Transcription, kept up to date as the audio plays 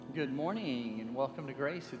Good morning and welcome to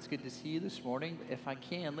Grace. It's good to see you this morning. If I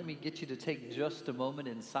can, let me get you to take just a moment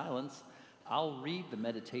in silence. I'll read the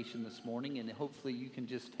meditation this morning, and hopefully you can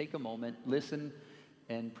just take a moment, listen,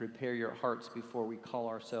 and prepare your hearts before we call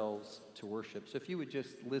ourselves to worship. So if you would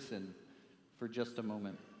just listen for just a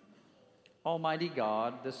moment. Almighty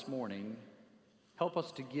God, this morning, help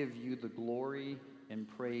us to give you the glory and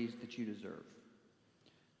praise that you deserve.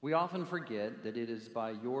 We often forget that it is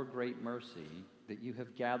by your great mercy that you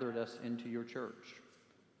have gathered us into your church.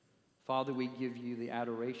 Father, we give you the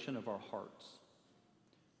adoration of our hearts.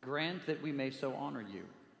 Grant that we may so honor you,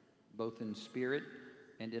 both in spirit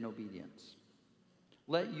and in obedience.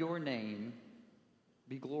 Let your name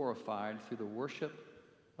be glorified through the worship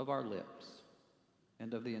of our lips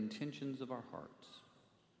and of the intentions of our hearts.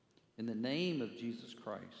 In the name of Jesus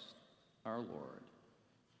Christ, our Lord.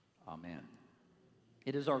 Amen.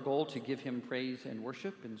 It is our goal to give him praise and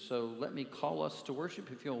worship, and so let me call us to worship.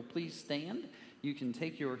 If you'll please stand. You can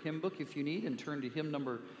take your hymn book if you need and turn to hymn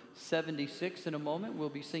number 76 in a moment. We'll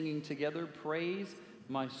be singing together, Praise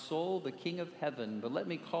My Soul, the King of Heaven. But let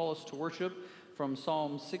me call us to worship from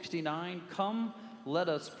Psalm 69. Come, let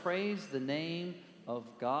us praise the name of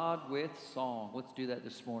God with song. Let's do that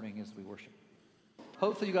this morning as we worship.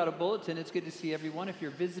 Hopefully you got a bulletin. It's good to see everyone. If you're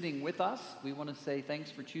visiting with us, we want to say thanks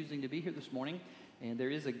for choosing to be here this morning. And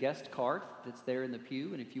there is a guest card that's there in the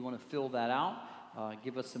pew. And if you want to fill that out,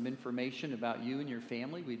 give us some information about you and your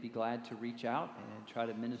family, we'd be glad to reach out and try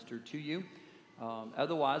to minister to you.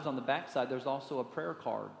 Otherwise, on the back side, there's also a prayer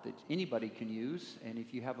card that anybody can use. And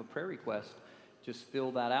if you have a prayer request, just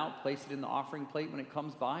fill that out, place it in the offering plate when it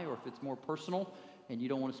comes by. Or if it's more personal and you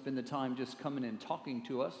don't want to spend the time just coming and talking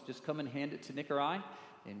to us, just come and hand it to Nick or I,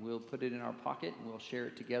 and we'll put it in our pocket and we'll share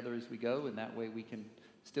it together as we go. And that way we can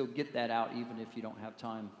still get that out even if you don't have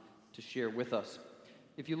time to share with us.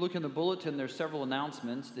 If you look in the bulletin, there's several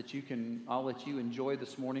announcements that I'll let you enjoy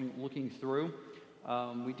this morning looking through.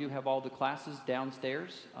 We do have all the classes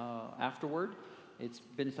downstairs afterward. It's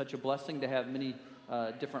been such a blessing to have many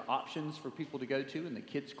different options for people to go to, and the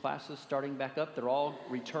kids' classes starting back up. They're all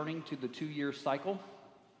returning to the 2-year cycle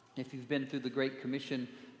if you've been through the Great Commission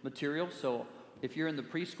material. So if you're in the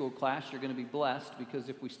preschool class, you're going to be blessed, because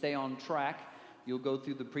if we stay on track, you'll go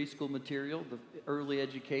through the preschool material, the early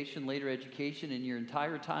education, later education, and your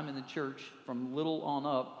entire time in the church from little on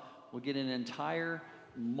up will get an entire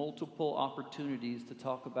multiple opportunities to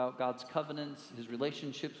talk about God's covenants, his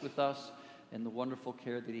relationships with us, and the wonderful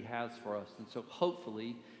care that he has for us. And so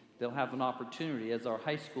hopefully they'll have an opportunity, as our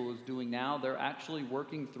high school is doing now. They're actually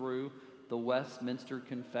working through the Westminster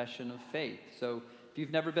Confession of Faith. So if you've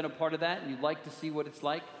never been a part of that and you'd like to see what it's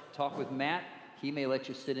like, talk with Matt. He may let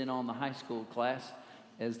you sit in on the high school class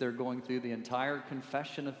as they're going through the entire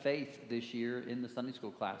Confession of Faith this year in the Sunday school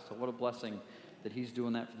class. So what a blessing that he's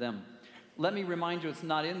doing that for them. Let me remind you, it's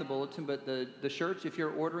not in the bulletin, but the shirts, if you're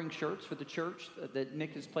ordering shirts for the church that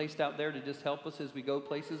Nick has placed out there to just help us as we go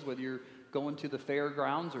places, whether you're going to the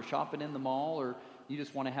fairgrounds or shopping in the mall, or you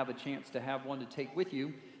just want to have a chance to have one to take with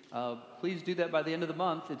you, please do that by the end of the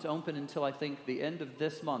month. It's open until I think the end of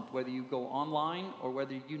this month. Whether you go online or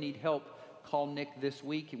whether you need help, call Nick this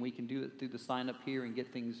week, and we can do it through the sign up here and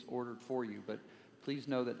get things ordered for you. But please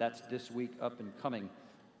know that that's this week up and coming.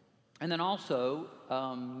 And then also,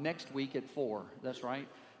 next week at 4, that's right,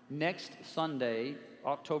 next Sunday,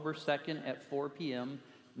 October 2nd at 4 p.m.,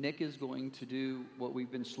 Nick is going to do what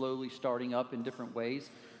we've been slowly starting up in different ways.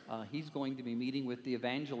 He's going to be meeting with the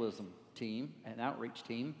evangelism team and outreach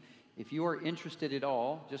team. If you are interested at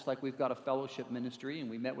all, just like we've got a fellowship ministry and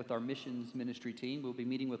we met with our missions ministry team, we'll be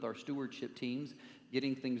meeting with our stewardship teams,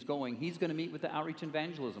 getting things going. He's going to meet with the outreach and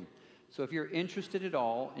evangelism. So if you're interested at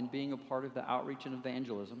all in being a part of the outreach and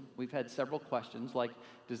evangelism, we've had several questions like,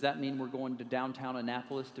 does that mean we're going to downtown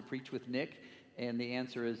Annapolis to preach with Nick? And the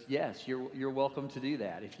answer is yes, you're welcome to do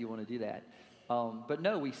that if you want to do that. But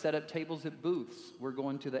no, we set up tables at booths. We're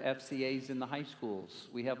going to the FCAs in the high schools.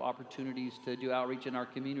 We have opportunities to do outreach in our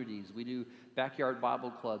communities. We do backyard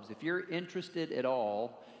Bible clubs. If you're interested at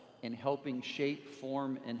all in helping shape,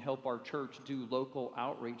 form, and help our church do local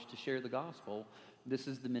outreach to share the gospel, this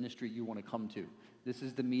is the ministry you want to come to. This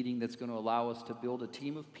is the meeting that's going to allow us to build a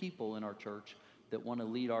team of people in our church that want to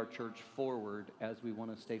lead our church forward as we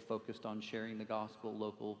want to stay focused on sharing the gospel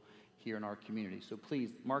local here in our community. So please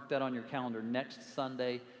mark that on your calendar next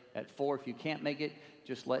Sunday at 4. If you can't make it,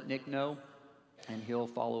 just let Nick know, and he'll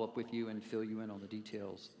follow up with you and fill you in on the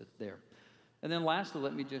details that's there. And then lastly,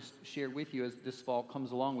 let me just share with you as this fall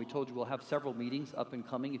comes along, we told you we'll have several meetings up and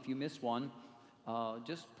coming. If you miss one,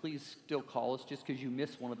 just please still call us. Just because you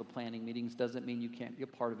miss one of the planning meetings doesn't mean you can't be a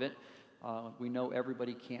part of it. We know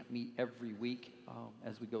everybody can't meet every week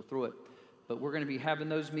as we go through it. But we're going to be having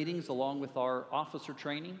those meetings along with our officer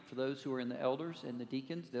training for those who are in the elders and the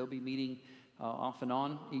deacons. They'll be meeting off and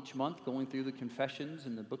on each month, going through the confessions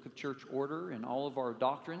and the book of church order and all of our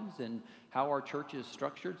doctrines and how our church is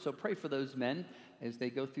structured. So pray for those men as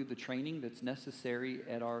they go through the training that's necessary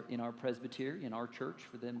in our presbytery, in our church,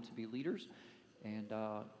 for them to be leaders, and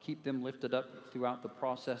keep them lifted up throughout the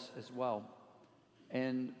process as well.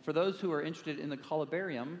 And for those who are interested in the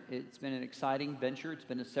columbarium, it's been an exciting venture. It's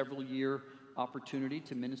been a several-year opportunity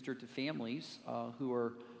to minister to families who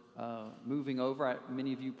are moving over.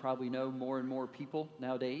 Many of you probably know more and more people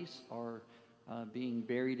nowadays are being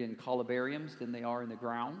buried in columbariums than they are in the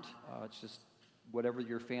ground. It's just whatever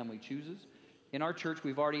your family chooses. In our church,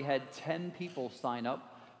 we've already had 10 people sign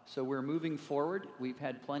up, so we're moving forward. We've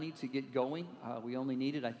had plenty to get going. We only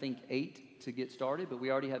needed, I think, 8 to get started, but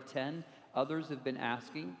we already have 10. Others have been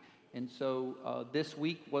asking, and so this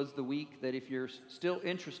week was the week that if you're still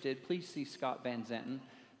interested, please see Scott Van Zanten,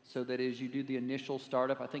 so that as you do the initial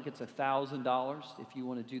startup, I think it's $1,000 if you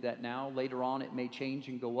want to do that now. Later on, it may change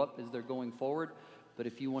and go up as they're going forward, but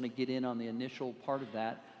if you want to get in on the initial part of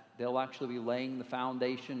that, they'll actually be laying the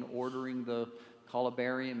foundation, ordering the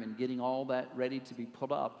columbarium, and getting all that ready to be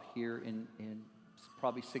put up here in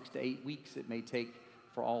probably 6 to 8 weeks it may take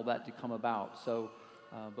for all that to come about. So,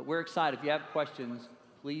 but we're excited. If you have questions,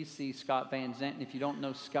 please see Scott Van Zanten. If you don't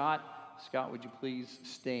know Scott, would you please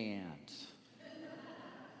stand?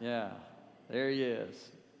 Yeah, there he is.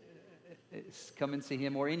 Come and see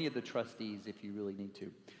him, or any of the trustees if you really need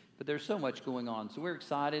to. But there's so much going on, so we're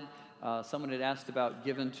excited. Someone had asked about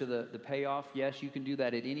giving to the payoff. Yes, you can do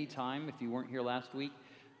that at any time if you weren't here last week.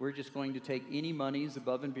 We're just going to take any monies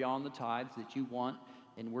above and beyond the tithes that you want,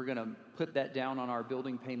 and we're going to put that down on our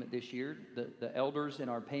building payment this year. The elders in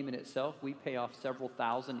our payment itself, we pay off several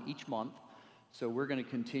thousand each month, so we're going to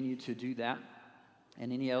continue to do that.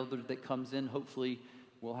 And any elder that comes in, hopefully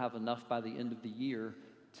we'll have enough by the end of the year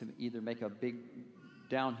to either make a big,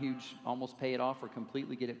 down huge, almost pay it off, or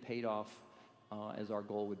completely get it paid off as our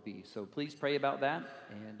goal would be. So please pray about that,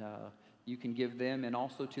 and you can give them, and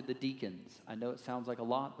also to the deacons. I know it sounds like a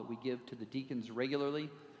lot, but we give to the deacons regularly.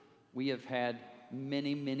 We have had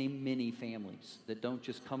many, many, many families that don't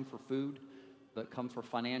just come for food, but come for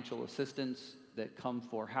financial assistance, that come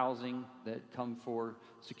for housing, that come for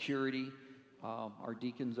security. Our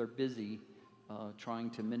deacons are busy trying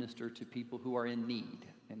to minister to people who are in need.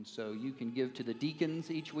 And so you can give to the deacons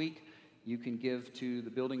each week. You can give to the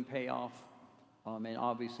building payoff. And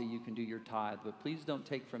obviously you can do your tithe. But please don't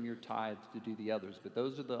take from your tithe to do the others. But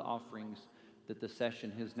those are the offerings that the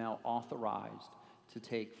session has now authorized to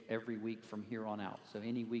take every week from here on out. So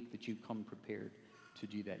any week that you come prepared to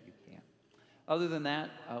do that, you can. Other than that,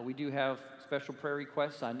 we do have special prayer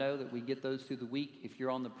requests. I know that we get those through the week. If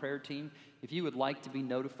you're on the prayer team, if you would like to be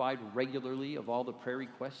notified regularly of all the prayer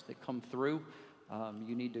requests that come through,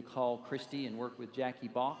 you need to call Christy and work with Jackie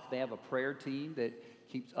Bach. They have a prayer team that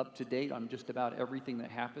keeps up to date on just about everything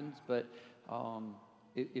that happens. But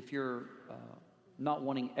if you're not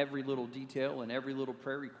wanting every little detail and every little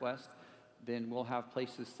prayer request, then we'll have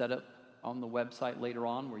places set up on the website later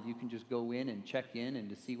on where you can just go in and check in and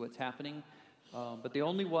to see what's happening. But the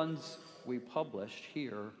only ones we publish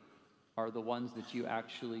here are the ones that you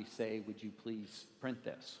actually say, would you please print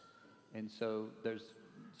this? And so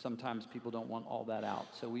sometimes people don't want all that out.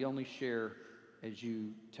 So we only share as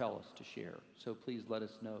you tell us to share. So please let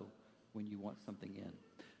us know when you want something in.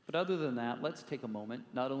 But other than that, let's take a moment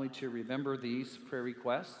not only to remember these prayer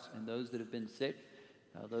requests and those that have been sick,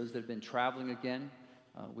 those that have been traveling again.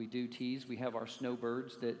 We do tease. We have our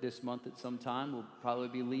snowbirds that this month at some time will probably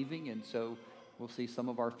be leaving, and so we'll see some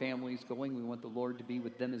of our families going. We want the Lord to be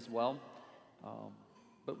with them as well.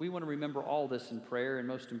 But we want to remember all this in prayer, and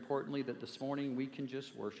most importantly, that this morning we can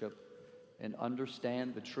just worship and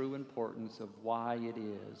understand the true importance of why it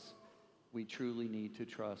is we truly need to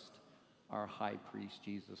trust our high priest,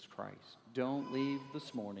 Jesus Christ. Don't leave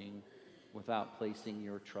this morning without placing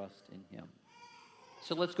your trust in him.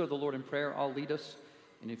 So let's go to the Lord in prayer. I'll lead us,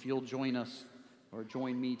 and if you'll join us or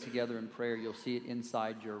join me together in prayer, you'll see it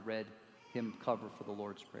inside your red hymn cover for the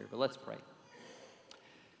Lord's Prayer. But let's pray.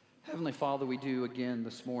 Heavenly Father, we do again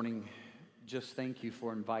this morning just thank you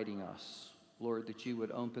for inviting us. Lord, that you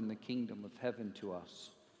would open the kingdom of heaven to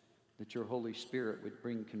us, that your Holy Spirit would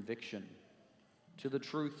bring conviction to the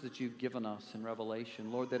truth that you've given us in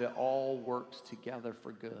Revelation. Lord, that it all works together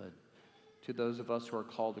for good to those of us who are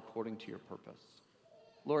called according to your purpose.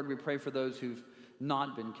 Lord, we pray for those who've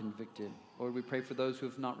not been convicted. Lord, we pray for those who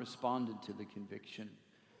have not responded to the conviction.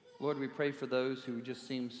 Lord, we pray for those who just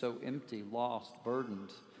seem so empty, lost,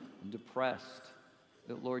 burdened. and depressed,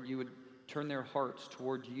 that, Lord, you would turn their hearts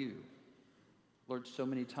toward you. Lord, so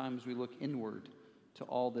many times we look inward to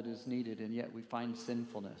all that is needed, and yet we find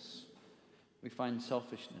sinfulness. We find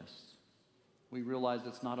selfishness. We realize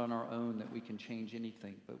it's not on our own that we can change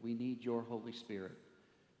anything, but we need your Holy Spirit.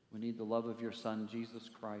 We need the love of your Son, Jesus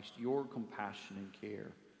Christ, your compassion and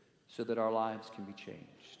care, so that our lives can be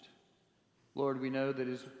changed. Lord, we know that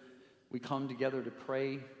as we come together to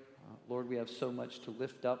pray, Lord, we have so much to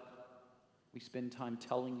lift up. We spend time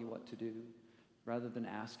telling you what to do rather than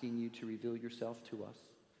asking you to reveal yourself to us.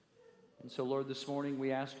 And so, Lord, this morning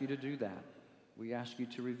we ask you to do that. We ask you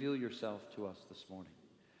to reveal yourself to us this morning,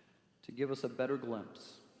 to give us a better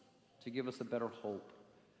glimpse, to give us a better hope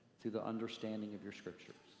through the understanding of your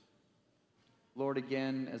scriptures. Lord,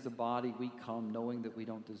 again, as a body, we come knowing that we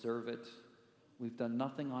don't deserve it. We've done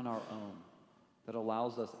nothing on our own that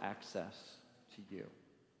allows us access to you.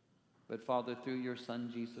 But Father, through your Son,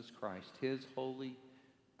 Jesus Christ, his holy,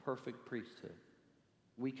 perfect priesthood,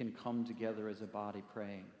 we can come together as a body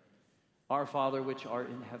praying, Our Father, which art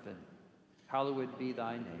in heaven, hallowed be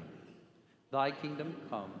thy name. Thy kingdom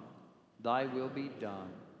come, thy will be done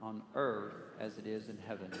on earth as it is in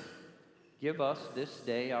heaven. Give us this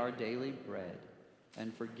day our daily bread,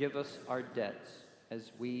 and forgive us our debts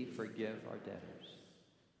as we forgive our debtors.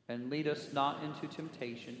 And lead us not into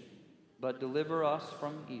temptation, but deliver us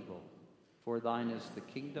from evil. For thine is the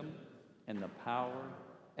kingdom, and the power,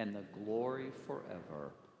 and the glory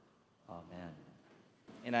forever. Amen.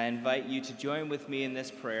 And I invite you to join with me in this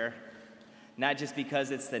prayer, not just because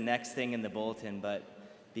it's the next thing in the bulletin, but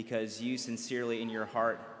because you sincerely in your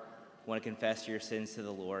heart want to confess your sins to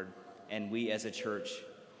the Lord, and we as a church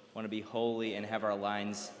want to be holy and have our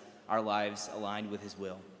lives aligned with his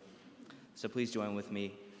will. So please join with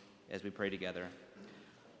me as we pray together.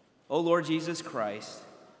 O Lord Jesus Christ,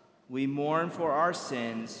 we mourn for our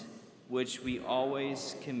sins, which we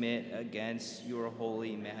always commit against your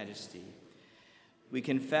holy majesty. We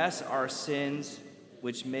confess our sins,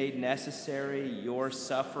 which made necessary your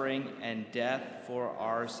suffering and death for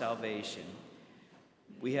our salvation.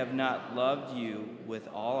 We have not loved you with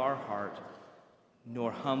all our heart,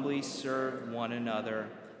 nor humbly served one another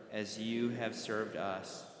as you have served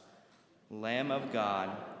us. Lamb of God,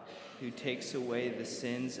 who takes away the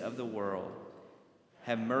sins of the world,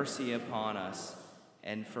 have mercy upon us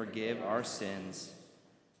and forgive our sins.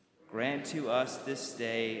 Grant to us this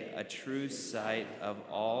day a true sight of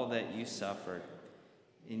all that you suffered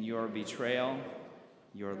in your betrayal,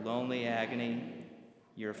 your lonely agony,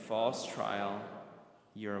 your false trial,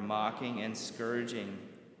 your mocking and scourging,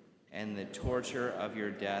 and the torture of your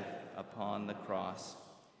death upon the cross.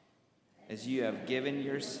 As you have given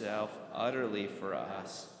yourself utterly for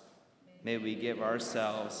us, may we give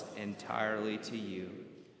ourselves entirely to you,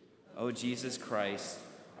 O Jesus Christ,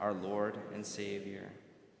 our Lord and Savior.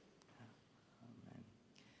 Amen.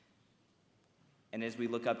 And as we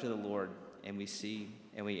look up to the Lord and we see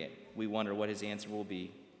and we wonder what his answer will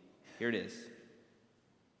be, here it is.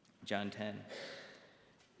 John 10.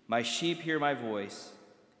 My sheep hear my voice,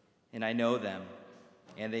 and I know them,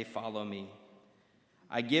 and they follow me.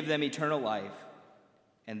 I give them eternal life,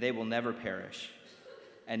 and they will never perish,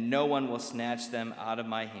 and no one will snatch them out of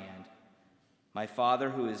my hand. My Father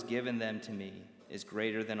who has given them to me is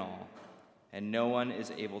greater than all, and no one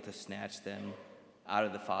is able to snatch them out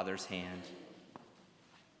of the Father's hand.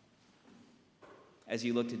 As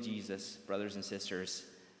you look to Jesus, brothers and sisters,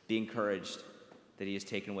 be encouraged that he has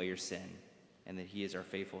taken away your sin and that he is our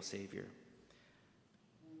faithful Savior.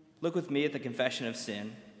 Look with me at the confession of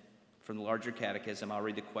sin from the larger catechism. I'll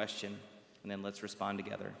read the question, and then let's respond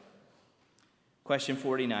together. Question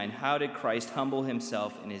 49, how did Christ humble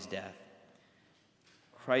himself in his death?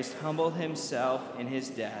 Christ humbled himself in his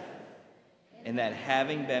death, in that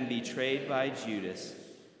having been betrayed by Judas,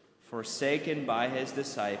 forsaken by his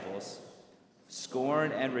disciples,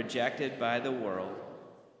 scorned and rejected by the world,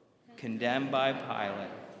 condemned by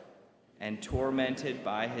Pilate, and tormented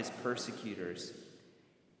by his persecutors,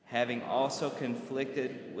 having also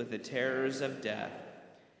conflicted with the terrors of death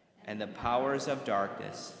and the powers of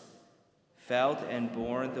darkness, felt and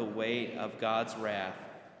borne the weight of God's wrath,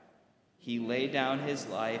 he laid down his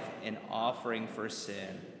life an offering for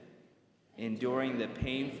sin, enduring the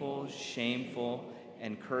painful, shameful,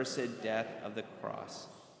 and cursed death of the cross.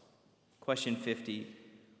 Question 50,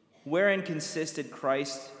 wherein consisted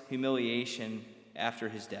Christ's humiliation after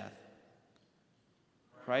his death?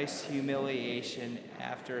 Christ's humiliation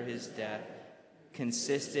after his death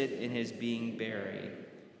consisted in his being buried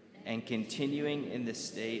and continuing in the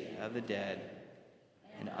state of the dead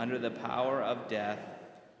and under the power of death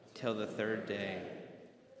till the third day,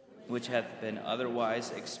 which hath been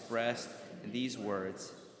otherwise expressed in these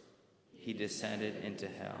words, he descended into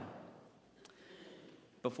hell.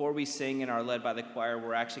 Before we sing and are led by the choir,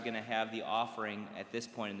 we're actually going to have the offering at this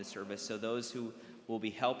point in the service. So those who will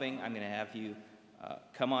be helping, I'm going to have you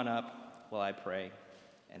come on up while I pray,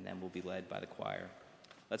 and then we'll be led by the choir.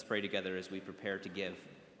 Let's pray together as we prepare to give.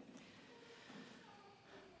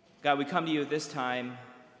 God, we come to you at this time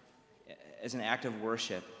as an act of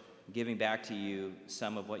worship, giving back to you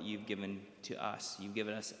some of what you've given to us. You've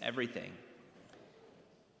given us everything.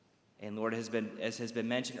 And Lord, as has been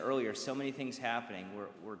mentioned earlier, so many things happening.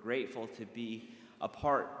 We're grateful to be a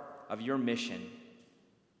part of your mission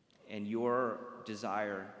and your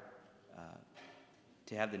desire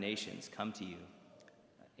to have the nations come to you,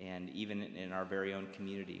 and even in our very own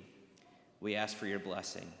community. We ask for your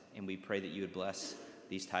blessing, and we pray that you would bless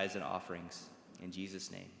these tithes and offerings. In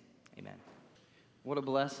Jesus' name, amen. What a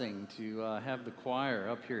blessing to have the choir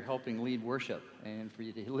up here helping lead worship, and for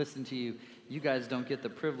you to listen to you. You guys don't get the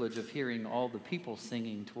privilege of hearing all the people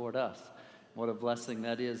singing toward us. What a blessing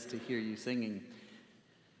that is to hear you singing.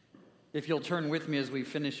 If you'll turn with me as we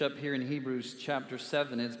finish up here in Hebrews chapter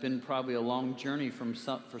 7, it's been probably a long journey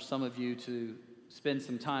for some of you to spend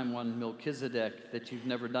some time on Melchizedek that you've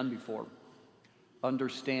never done before,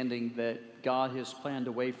 understanding that God has planned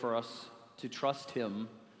a way for us to trust him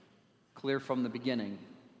clear from the beginning.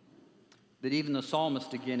 That even the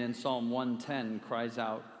psalmist again in Psalm 110 cries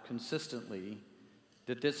out consistently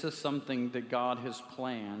that this is something that God has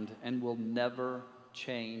planned and will never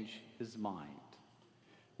change his mind.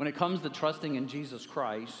 When it comes to trusting in Jesus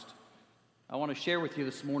Christ, I want to share with you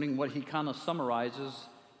this morning what he kind of summarizes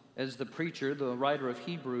as the preacher, the writer of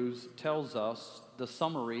Hebrews, tells us the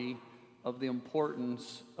summary of the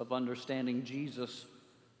importance of understanding Jesus,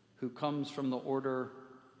 who comes from the order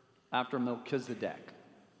after Melchizedek.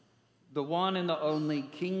 The one and the only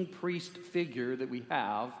king-priest figure that we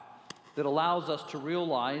have that allows us to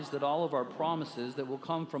realize that all of our promises that will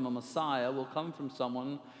come from a Messiah will come from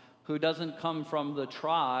someone who doesn't come from the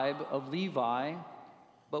tribe of Levi,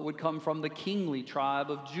 but would come from the kingly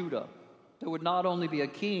tribe of Judah. There would not only be a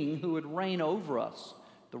king who would reign over us,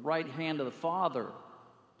 the right hand of the Father,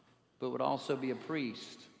 but would also be a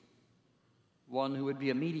priest, one who would be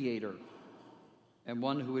a mediator, and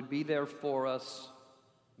one who would be there for us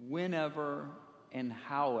whenever and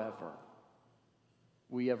however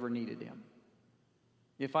we ever needed him.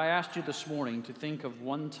 If I asked you this morning to think of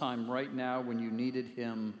one time right now when you needed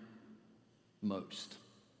him most,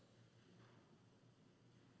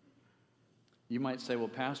 you might say, well,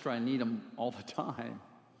 Pastor, I need him all the time.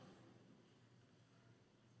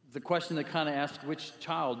 The question that kind of asks, which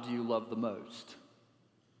child do you love the most?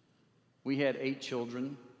 We had 8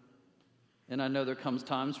 children. And I know there comes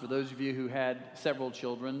times for those of you who had several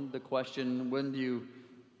children, the question,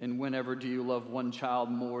 whenever do you love one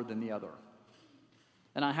child more than the other?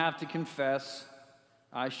 And I have to confess,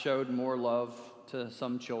 I showed more love to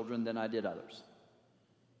some children than I did others.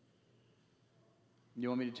 You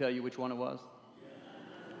want me to tell you which one it was?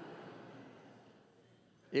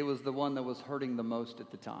 It was the one that was hurting the most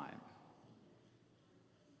at the time.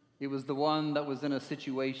 It was the one that was in a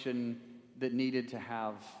situation that needed to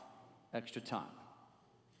have extra time.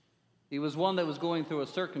 He was one that was going through a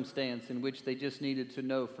circumstance in which they just needed to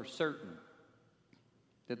know for certain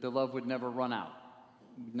that the love would never run out,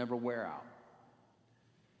 would never wear out.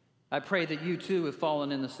 I pray that you too have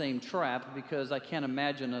fallen in the same trap, because I can't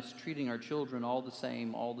imagine us treating our children all the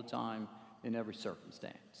same all the time in every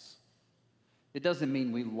circumstance. It doesn't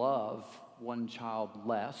mean we love one child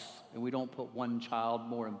less and we don't put one child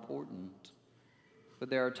more important, but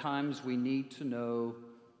there are times we need to know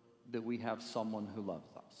that we have someone who loves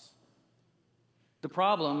us. The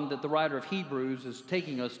problem that the writer of Hebrews is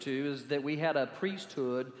taking us to is that we had a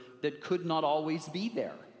priesthood that could not always be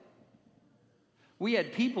there. We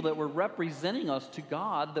had people that were representing us to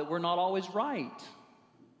God that were not always right.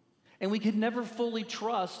 And we could never fully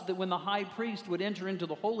trust that when the high priest would enter into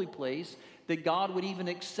the holy place, that God would even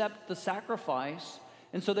accept the sacrifice.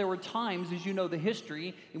 And so there were times, as you know the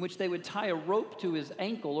history, in which they would tie a rope to his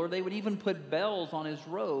ankle, or they would even put bells on his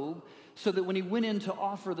robe, so that when he went in to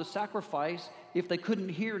offer the sacrifice, if they couldn't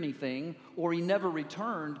hear anything or he never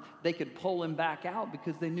returned, they could pull him back out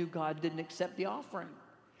because they knew God didn't accept the offering.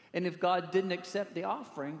 And if God didn't accept the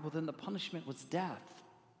offering, well, then the punishment was death.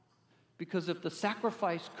 Because if the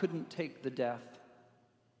sacrifice couldn't take the death,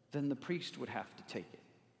 then the priest would have to take it.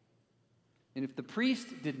 And if the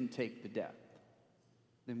priest didn't take the death,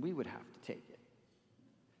 then we would have to take it.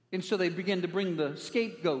 And so they began to bring the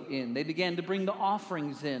scapegoat in. They began to bring the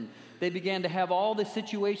offerings in. They began to have all the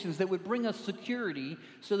situations that would bring us security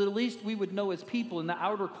so that at least we would know as people in the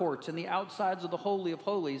outer courts and the outsides of the Holy of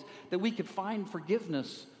Holies that we could find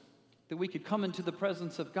forgiveness, that we could come into the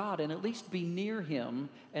presence of God and at least be near Him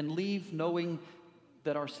and leave knowing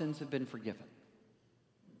that our sins have been forgiven.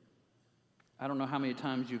 I don't know how many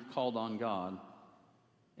times you've called on God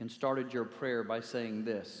and started your prayer by saying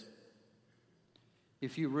this: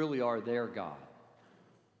 if you really are there, God.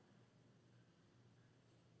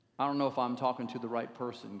 I don't know if I'm talking to the right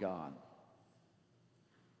person, God.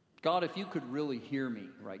 God, if you could really hear me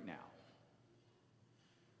right now.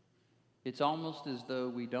 It's almost as though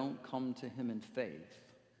we don't come to Him in faith.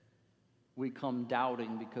 We come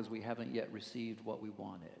doubting because we haven't yet received what we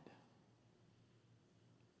wanted.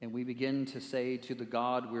 And we begin to say to the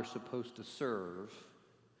God we're supposed to serve,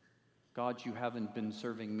 God, you haven't been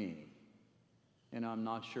serving me, and I'm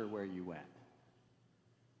not sure where you went.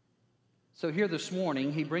 So here this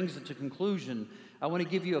morning, he brings it to conclusion. I want to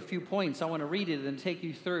give you a few points. I want to read it and take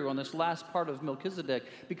you through on this last part of Melchizedek,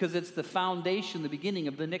 because it's the foundation, the beginning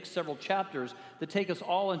of the next several chapters that take us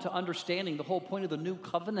all into understanding the whole point of the new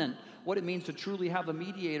covenant, what it means to truly have a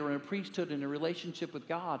mediator and a priesthood and a relationship with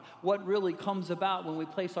God, what really comes about when we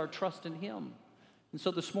place our trust in Him. And so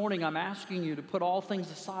this morning, I'm asking you to put all things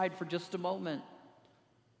aside for just a moment.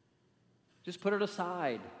 Just put it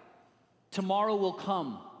aside. Tomorrow will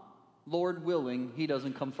come. Lord willing, He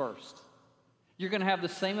doesn't come first. You're going to have the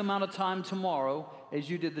same amount of time tomorrow as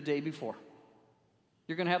you did the day before.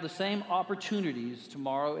 You're going to have the same opportunities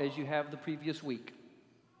tomorrow as you have the previous week.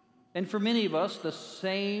 And for many of us, the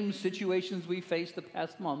same situations we faced the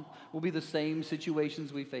past month will be the same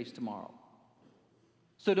situations we face tomorrow.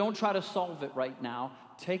 So don't try to solve it right now.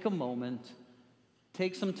 Take a moment,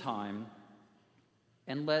 take some time,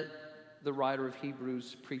 and let the writer of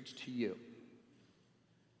Hebrews preach to you.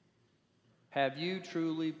 Have you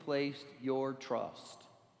truly placed your trust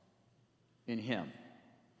in Him?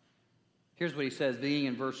 Here's what he says, beginning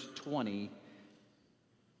in verse 20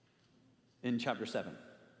 in chapter 7.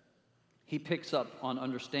 He picks up on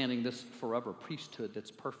understanding this forever priesthood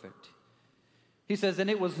that's perfect. He says, and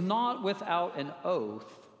it was not without an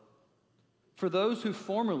oath, for those who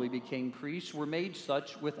formerly became priests were made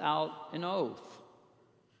such without an oath.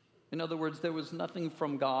 In other words, there was nothing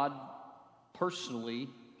from God personally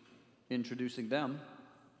introducing them.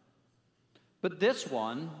 But this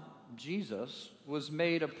one, Jesus, was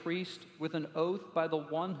made a priest with an oath by the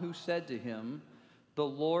one who said to him, the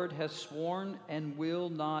Lord has sworn and will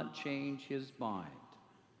not change His mind.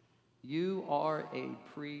 You are a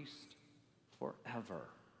priest forever.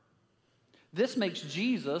 This makes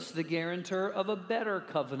Jesus the guarantor of a better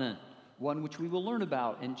covenant, one which we will learn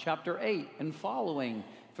about in chapter 8 and following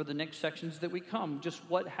for the next sections that we come. Just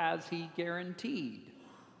what has He guaranteed?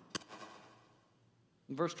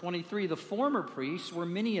 In verse 23, the former priests were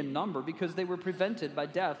many in number because they were prevented by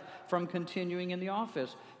death from continuing in the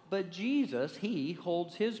office. But Jesus, He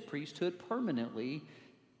holds His priesthood permanently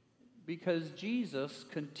because Jesus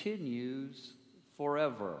continues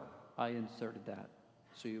forever. I inserted that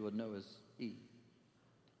so you would know as He.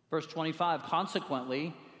 Verse 25,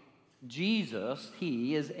 consequently, Jesus,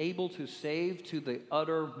 He is able to save to the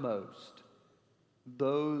uttermost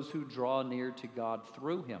those who draw near to God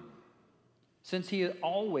through Him, since He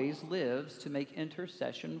always lives to make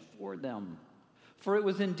intercession for them. For it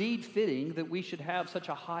was indeed fitting that we should have such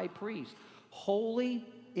a high priest, holy,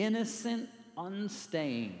 innocent,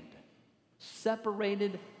 unstained,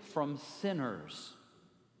 separated from sinners,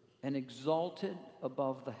 and exalted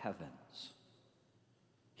above the heavens.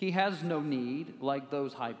 He has no need, like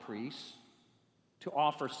those high priests, to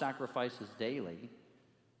offer sacrifices daily,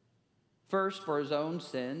 first for His own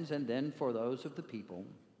sins and then for those of the people,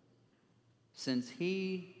 since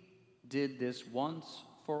He did this once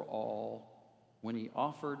for all when He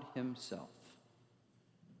offered Himself.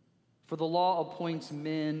 For the law appoints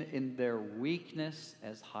men in their weakness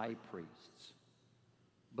as high priests,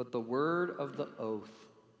 but the word of the oath,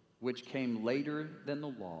 which came later than the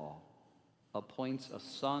law, appoints a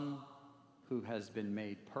Son who has been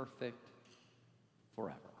made perfect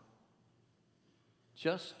forever.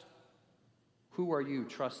 Just who are you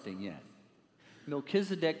trusting in?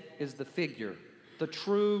 Melchizedek is the figure, the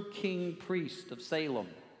true king priest of Salem,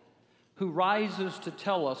 who rises to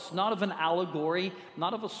tell us not of an allegory,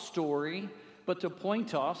 not of a story, but to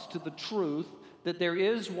point us to the truth that there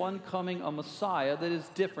is one coming, a Messiah that is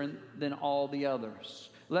different than all the others.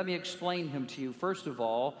 Let me explain Him to you. First of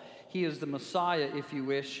all, He is the Messiah, if you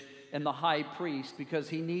wish, and the high priest because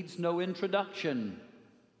He needs no introduction.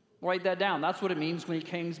 Write that down. That's what it means when he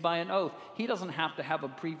comes by an oath. He doesn't have to have a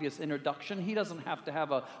previous introduction. He doesn't have to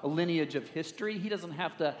have a lineage of history. He doesn't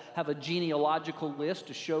have to have a genealogical list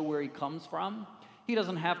to show where he comes from. He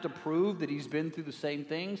doesn't have to prove that he's been through the same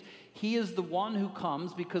things. He is the one who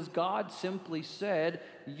comes because God simply said,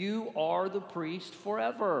 "You are the priest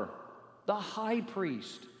forever," the high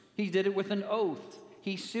priest. He did it with an oath.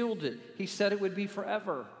 He sealed it. He said it would be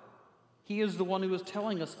forever. He is the one who was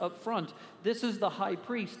telling us up front, this is the high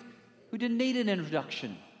priest who didn't need an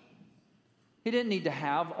introduction. He didn't need to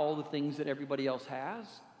have all the things that everybody else has.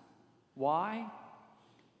 Why?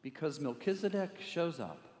 Because Melchizedek shows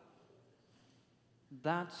up.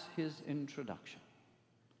 That's his introduction.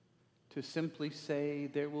 To simply say,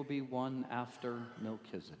 there will be one after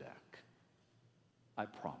Melchizedek. I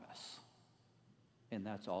promise. And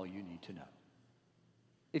that's all you need to know.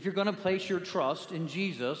 If you're going to place your trust in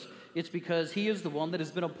Jesus, it's because he is the one that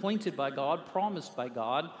has been appointed by God, promised by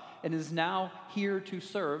God, and is now here to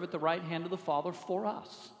serve at the right hand of the Father for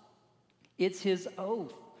us. It's his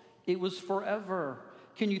oath. It was forever.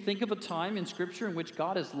 Can you think of a time in Scripture in which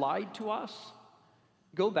God has lied to us?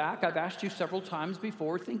 Go back. I've asked you several times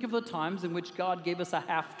before. Think of the times in which God gave us a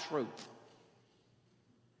half-truth.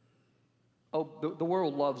 Oh, the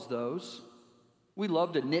world loves those. We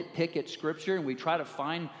love to nitpick at Scripture, and we try to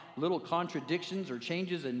find little contradictions or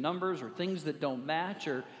changes in numbers or things that don't match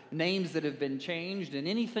or names that have been changed and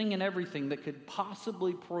anything and everything that could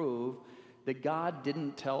possibly prove that God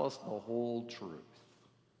didn't tell us the whole truth.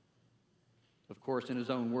 Of course, in his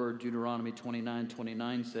own word, Deuteronomy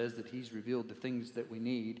 29:29 says that he's revealed the things that we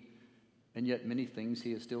need, and yet many things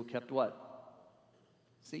he has still kept what?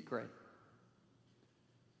 Secret.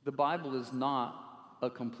 The Bible is not a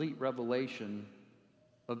complete revelation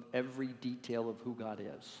of every detail of who God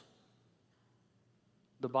is.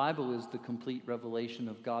 The Bible is the complete revelation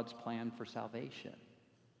of God's plan for salvation.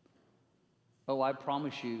 Oh, I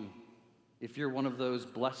promise you, if you're one of those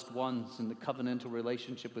blessed ones in the covenantal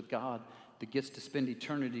relationship with God that gets to spend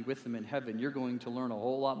eternity with him in heaven, you're going to learn a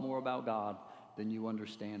whole lot more about God than you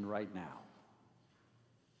understand right now.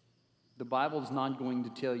 The Bible is not going to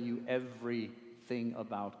tell you everything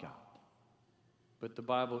about God. But the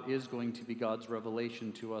Bible is going to be God's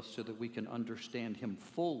revelation to us so that we can understand him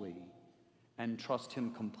fully and trust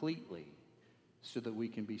him completely so that we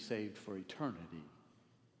can be saved for eternity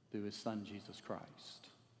through his Son, Jesus Christ.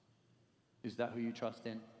 Is that who you trust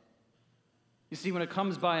in? You see, when it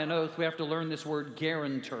comes by an oath, we have to learn this word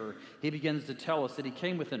guarantor. He begins to tell us that he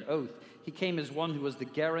came with an oath. He came as one who was the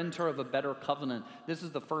guarantor of a better covenant. This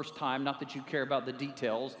is the first time, not that you care about the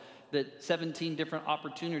details, that 17 different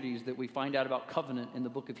opportunities that we find out about covenant in the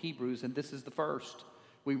book of Hebrews, and this is the first.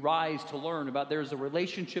 We rise to learn about there's a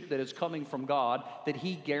relationship that is coming from God that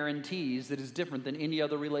he guarantees that is different than any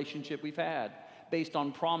other relationship we've had, based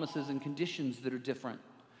on promises and conditions that are different.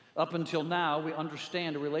 Up until now, we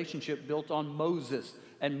understand a relationship built on Moses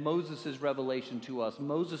and Moses' revelation to us,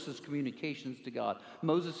 Moses' communications to God,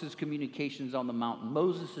 Moses' communications on the mountain,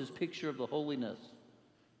 Moses' picture of the holiness.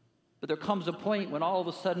 But there comes a point when all of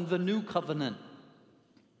a sudden the new covenant,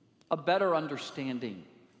 a better understanding,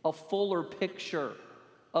 a fuller picture,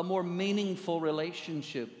 a more meaningful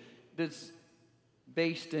relationship that's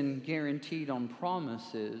based and guaranteed on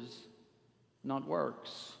promises, not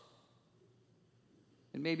works.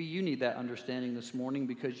 And maybe you need that understanding this morning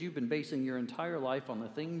because you've been basing your entire life on the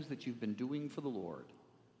things that you've been doing for the Lord.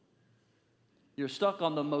 You're stuck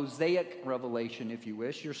on the Mosaic revelation, if you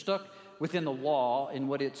wish. You're stuck within the law and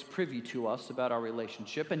what it's privy to us about our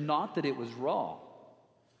relationship, and not that it was wrong.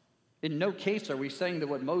 In no case are we saying that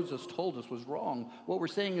what Moses told us was wrong. What we're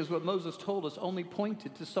saying is what Moses told us only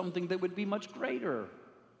pointed to something that would be much greater.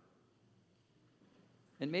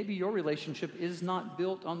 And maybe your relationship is not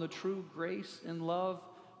built on the true grace and love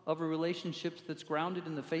of a relationship that's grounded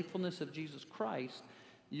in the faithfulness of Jesus Christ.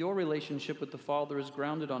 Your relationship with the Father is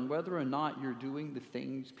grounded on whether or not you're doing the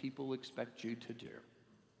things people expect you to do.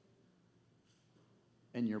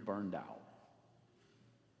 And you're burned out.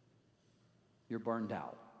 You're burned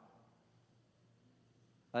out.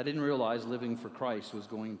 I didn't realize living for Christ was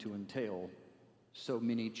going to entail so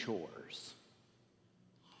many chores,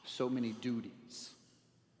 so many duties,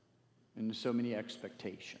 and so many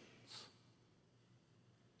expectations.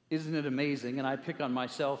 Isn't it amazing? And I pick on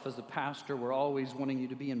myself as a pastor. We're always wanting you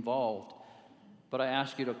to be involved. But I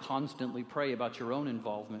ask you to constantly pray about your own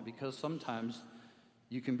involvement because sometimes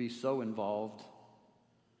you can be so involved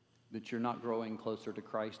that you're not growing closer to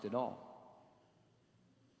Christ at all.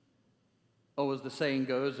 Oh, as the saying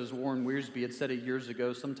goes, as Warren Wiersbe had said it years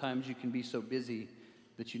ago, sometimes you can be so busy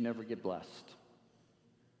that you never get blessed.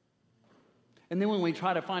 And then when we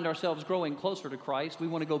try to find ourselves growing closer to Christ, we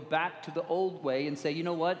want to go back to the old way and say, you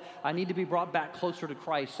know what? I need to be brought back closer to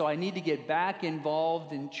Christ. So I need to get back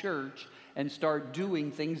involved in church and start doing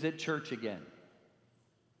things at church again.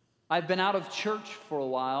 I've been out of church for a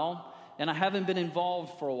while, and I haven't been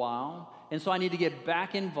involved for a while. And so I need to get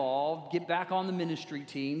back involved, get back on the ministry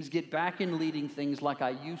teams, get back in leading things like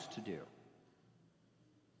I used to do.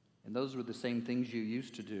 And those were the same things you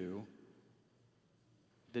used to do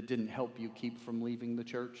that didn't help you keep from leaving the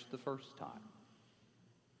church the first time.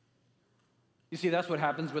 You see, that's what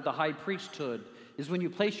happens with the high priesthood, is when you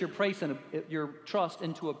place your trust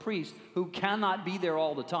into a priest who cannot be there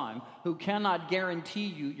all the time, who cannot guarantee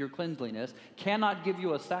you your cleanliness, cannot give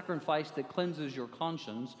you a sacrifice that cleanses your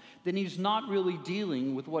conscience, then he's not really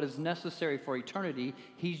dealing with what is necessary for eternity.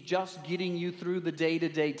 He's just getting you through the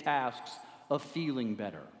day-to-day tasks of feeling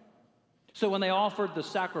better. So when they offered the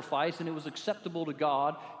sacrifice and it was acceptable to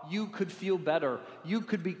God, you could feel better. You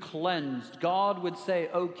could be cleansed. God would say,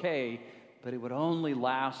 okay, but it would only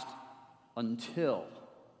last until,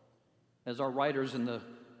 as our writers in the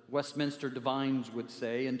Westminster Divines would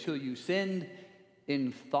say, until you sinned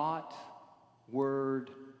in thought,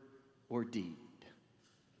 word, or deed.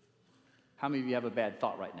 How many of you have a bad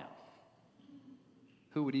thought right now?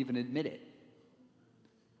 Who would even admit it?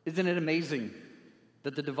 Isn't it amazing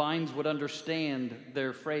that the divines would understand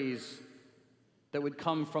their phrase that would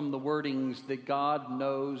come from the wordings that God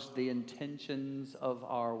knows the intentions of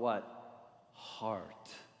our what? Heart.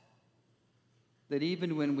 That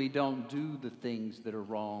even when we don't do the things that are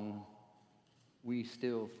wrong, we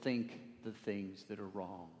still think the things that are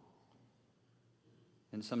wrong.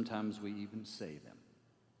 And sometimes we even say them.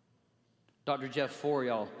 Dr. Jeff Forey,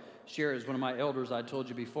 I'll share as one of my elders. I told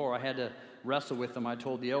you before, I had to wrestle with him. I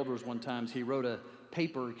told the elders one time, he wrote a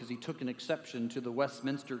paper because he took an exception to the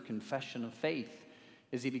Westminster Confession of Faith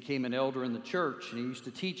as he became an elder in the church. And he used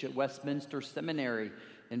to teach at Westminster Seminary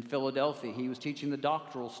in Philadelphia. He was teaching the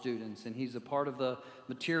doctoral students, and he's a part of the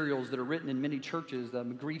materials that are written in many churches, the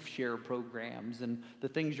grief share programs and the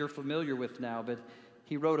things you're familiar with now. But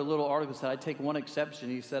he wrote a little article that said, I take one exception.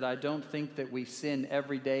 He said, I don't think that we sin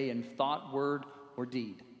every day in thought, word, or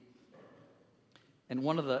deed. And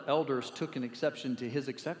one of the elders took an exception to his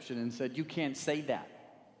exception and said, you can't say that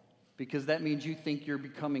because that means you think you're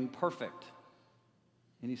becoming perfect.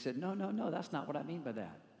 And he said, no, that's not what I mean by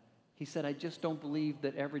that. He said, I just don't believe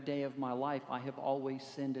that every day of my life I have always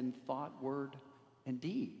sinned in thought, word, and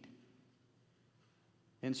deed.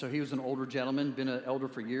 And so he was an older gentleman, been an elder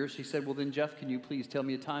for years. He said, well then, Jeff, can you please tell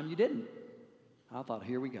me a time you didn't? I thought,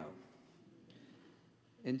 here we go.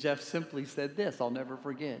 And Jeff simply said this, I'll never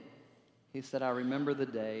forget. He said, I remember the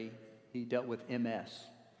day he dealt with MS.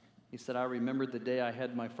 He said, I remember the day I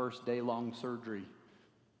had my first day-long surgery.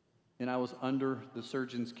 And I was under the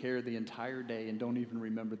surgeon's care the entire day and don't even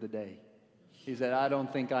remember the day. He said, I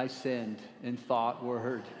don't think I sinned in thought,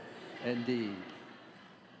 word, and deed.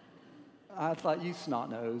 I thought, you snot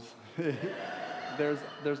nose.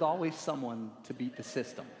 There's always someone to beat the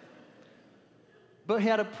system. But he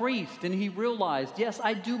had a priest, and he realized, yes,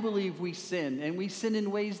 I do believe we sin, and we sin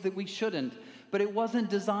in ways that we shouldn't. But it wasn't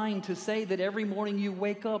designed to say that every morning you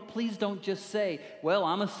wake up, please don't just say, well,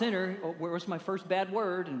 I'm a sinner. Where's my first bad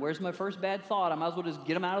word, and where's my first bad thought? I might as well just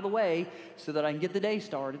get them out of the way so that I can get the day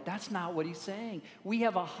started. That's not what he's saying. We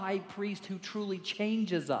have a high priest who truly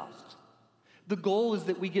changes us. The goal is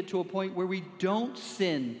that we get to a point where we don't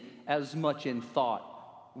sin as much in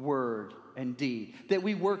thought, word, and deed, that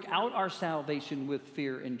we work out our salvation with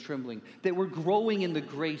fear and trembling, that we're growing in the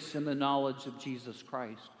grace and the knowledge of Jesus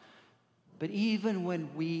Christ. But even when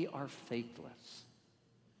we are faithless,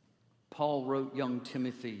 Paul wrote young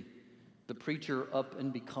Timothy, the preacher up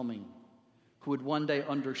and becoming, who would one day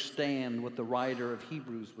understand what the writer of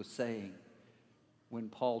Hebrews was saying when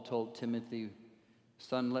Paul told Timothy,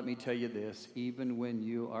 son, let me tell you this, even when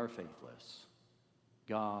you are faithless,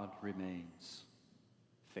 God remains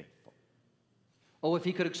faithful. Oh, if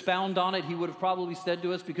he could expound on it, he would have probably said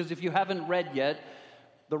to us, because if you haven't read yet,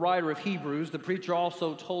 the writer of Hebrews, the preacher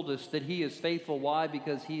also told us that he is faithful. Why?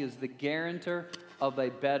 Because he is the guarantor of a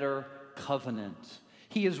better covenant.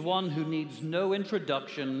 He is one who needs no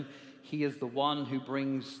introduction. He is the one who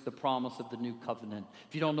brings the promise of the new covenant.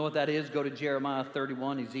 If you don't know what that is, go to Jeremiah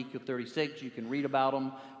 31, Ezekiel 36. You can read about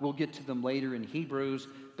them. We'll get to them later in Hebrews.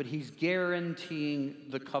 But he's guaranteeing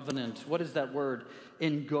the covenant. What is that word?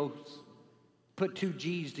 Engos. Put two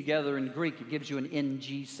G's together in Greek, it gives you an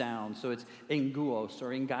NG sound. So it's enguos or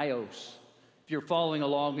engaios. If you're following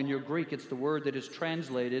along in your Greek, it's the word that is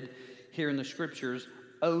translated here in the scriptures,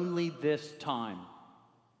 only this time.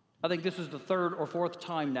 I think this is the third or fourth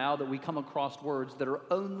time now that we come across words that are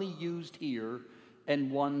only used here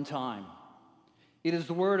and one time. It is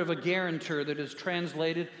the word of a guarantor that is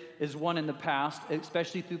translated as one in the past,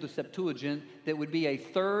 especially through the Septuagint, that would be a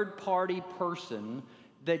third-party person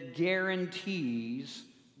that guarantees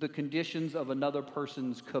the conditions of another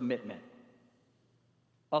person's commitment.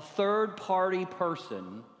 A third-party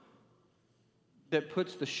person that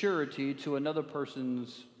puts the surety to another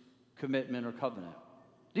person's commitment or covenant.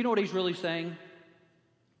 Do you know what he's really saying?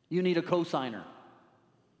 You need a cosigner.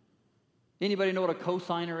 Anybody know what a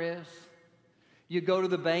cosigner is? You go to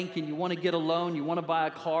the bank and you want to get a loan, you want to buy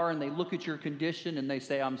a car, and they look at your condition and they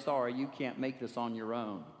say, I'm sorry, you can't make this on your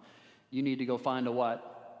own. You need to go find a what?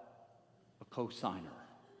 A cosigner.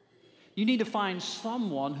 You need to find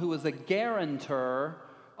someone who is a guarantor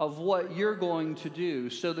of what you're going to do,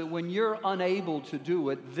 so that when you're unable to do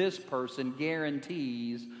it, this person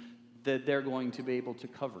guarantees that they're going to be able to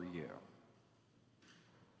cover you.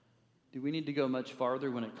 Do we need to go much farther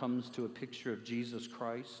when it comes to a picture of Jesus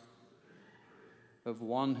Christ, of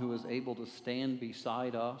one who is able to stand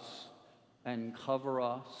beside us and cover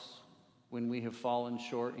us when we have fallen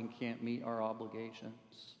short and can't meet our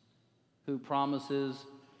obligations, who promises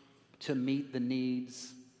to meet the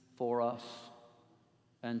needs for us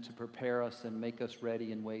and to prepare us and make us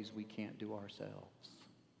ready in ways we can't do ourselves?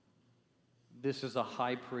 This is a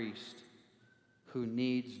high priest who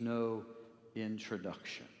needs no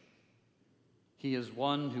introduction. He is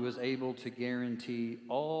one who is able to guarantee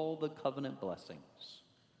all the covenant blessings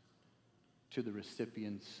to the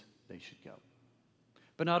recipients they should go.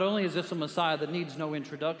 But not only is this a Messiah that needs no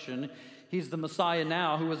introduction, he's the Messiah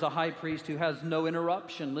now who is a high priest who has no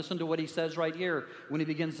interruption. Listen to what he says right here when he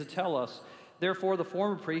begins to tell us. Therefore, the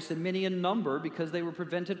former priests, and many in number, because they were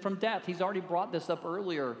prevented from death. He's already brought this up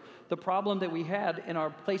earlier. The problem that we had in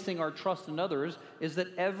our placing our trust in others is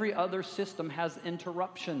that every other system has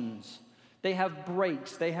interruptions. They have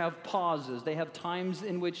breaks, they have pauses, they have times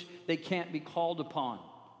in which they can't be called upon.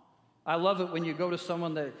 I love it when you go to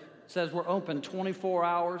someone that says we're open 24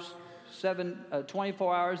 hours,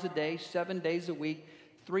 24 hours a day, 7 days a week,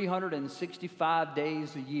 365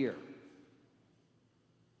 days a year.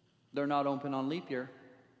 They're not open on leap year.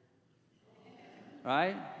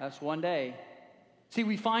 Right? That's one day. See,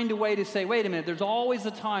 we find a way to say, wait a minute, there's always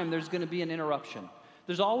a time there's going to be an interruption.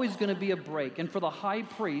 There's always going to be a break. And for the high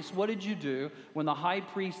priest, what did you do when the high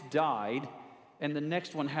priest died and the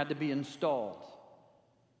next one had to be installed?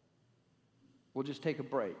 We'll just take a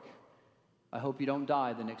break. I hope you don't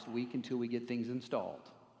die the next week until we get things installed.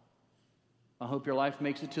 I hope your life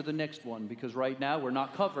makes it to the next one, because right now we're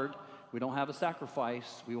not covered. We don't have a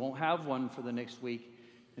sacrifice. We won't have one for the next week,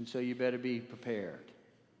 and so you better be prepared.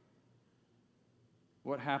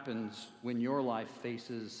 What happens when your life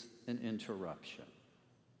faces an interruption?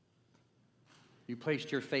 You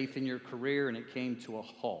placed your faith in your career and it came to a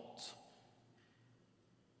halt.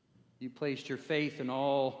 You placed your faith in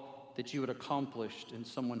all that you had accomplished and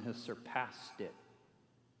someone has surpassed it.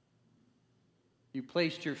 You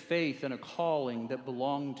placed your faith in a calling that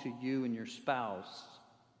belonged to you and your spouse.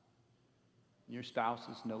 Your spouse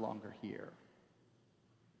is no longer here.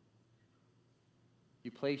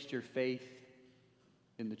 You placed your faith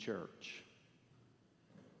in the church,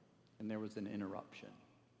 and there was an interruption.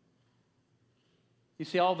 You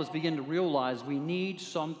see, all of us begin to realize we need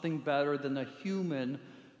something better than the human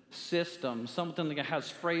system, something that has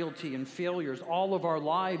frailty and failures. All of our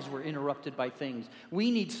lives were interrupted by things. We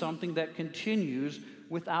need something that continues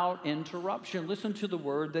without interruption. Listen to the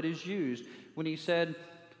word that is used when he said,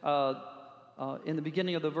 in the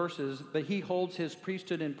beginning of the verses, but he holds his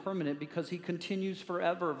priesthood in permanent because he continues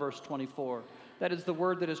forever, verse 24. That is the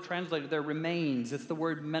word that is translated there, remains. It's the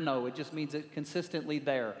word meno. It just means it's consistently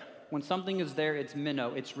there. When something is there, it's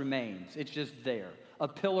meno. It remains. It's just there. A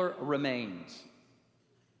pillar remains.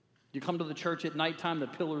 You come to the church at nighttime, the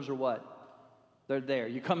pillars are what? They're there.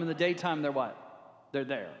 You come in the daytime, they're what? They're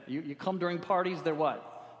there. You come during parties, they're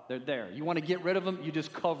what? They're there. You want to get rid of them, you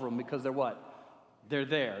just cover them because they're what? They're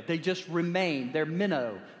there. They just remain. They're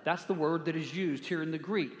meno. That's the word that is used here in the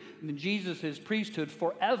Greek. And in Jesus' priesthood,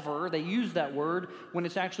 forever, they use that word when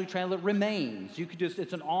it's actually translated remains. You could just,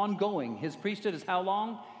 it's an ongoing. His priesthood is how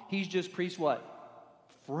long? He's just priest what?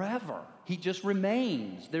 Forever. He just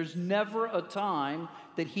remains. There's never a time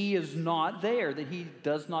that he is not there, that he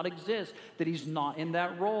does not exist, that he's not in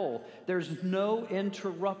that role. There's no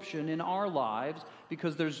interruption in our lives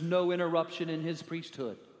because there's no interruption in his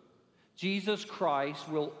priesthood. Jesus Christ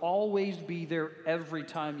will always be there every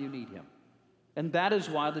time you need him. And that is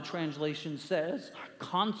why the translation says,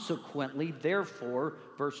 consequently, therefore,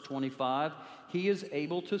 verse 25, he is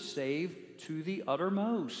able to save to the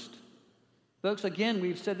uttermost. Folks, again,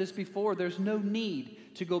 we've said this before, there's no need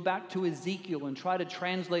to go back to Ezekiel and try to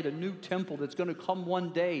translate a new temple that's going to come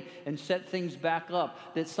one day and set things back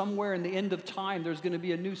up. That somewhere in the end of time, there's going to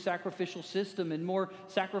be a new sacrificial system and more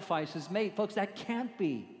sacrifices made. Folks, that can't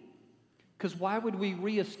be. Because why would we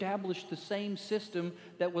reestablish the same system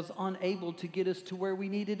that was unable to get us to where we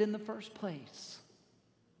needed in the first place?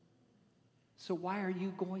 So why are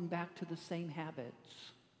you going back to the same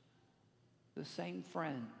habits, the same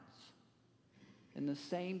friends, and the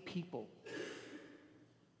same people,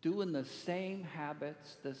 doing the same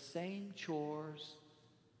habits, the same chores,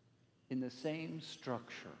 in the same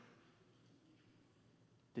structure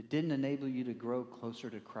that didn't enable you to grow closer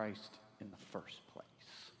to Christ in the first place?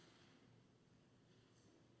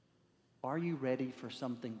 Are you ready for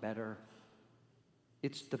something better?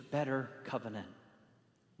 It's the better covenant,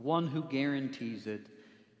 one who guarantees it,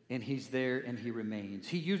 and he's there and he remains.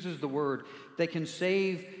 He uses the word that can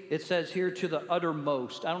save, it says here, to the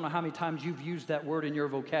uttermost. I don't know how many times you've used that word in your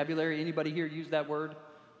vocabulary. Anybody here use that word?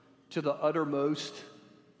 To the uttermost.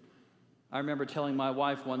 I remember telling my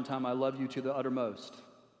wife one time, I love you to the uttermost.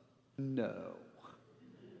 No.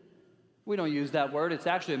 We don't use that word. It's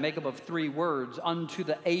actually a makeup of 3 words, unto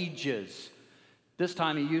the ages. This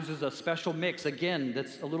time he uses a special mix, again,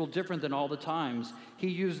 that's a little different than all the times. He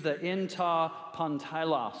used the enta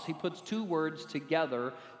pantelos. He puts 2 words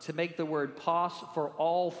together to make the word pos for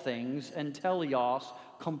all things and teleos,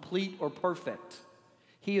 complete or perfect.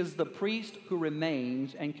 He is the priest who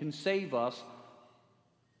remains and can save us,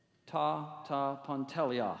 ta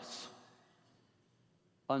pantelios,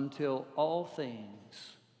 until all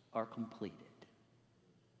things are completed.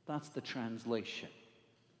 That's the translation.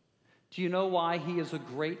 Do you know why he is a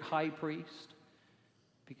great high priest?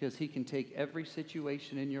 Because he can take every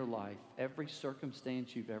situation in your life, every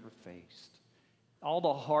circumstance you've ever faced, all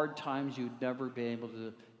the hard times you'd never be able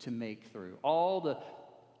to make through, all the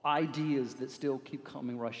ideas that still keep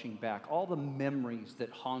coming rushing back, all the memories that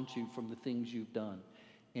haunt you from the things you've done.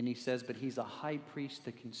 And he says, but he's a high priest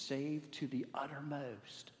that can save to the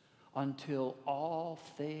uttermost until all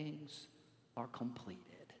things are completed.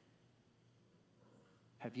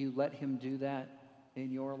 Have you let him do that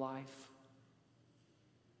in your life?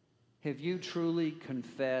 Have you truly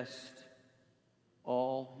confessed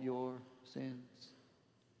all your sins?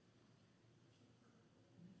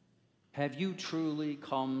 Have you truly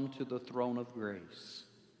come to the throne of grace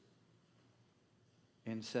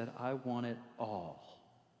and said, I want it all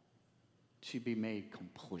to be made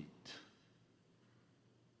complete?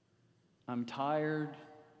 I'm tired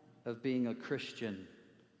of being a Christian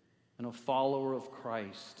and a follower of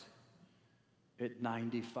Christ at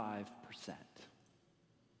 95%.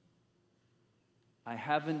 I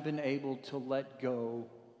haven't been able to let go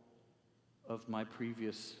of my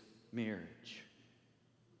previous marriage.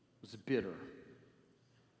 It was bitter.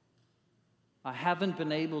 I haven't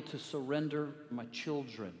been able to surrender my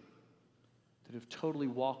children that have totally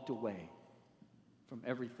walked away from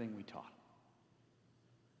everything we taught.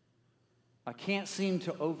 I can't seem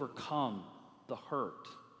to overcome the hurt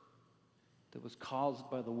that was caused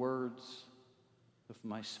by the words of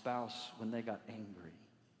my spouse when they got angry.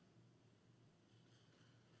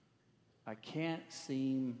 I can't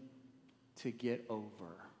seem to get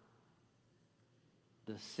over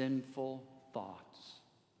the sinful thoughts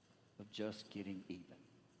of just getting even.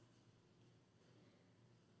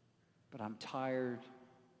 But I'm tired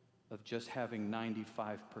of just having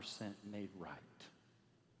 95% made right.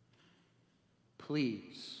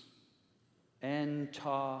 Please,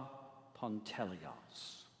 enta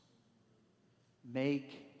pantelios,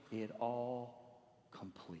 make it all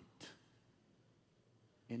complete.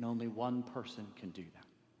 And only one person can do that.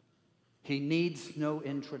 He needs no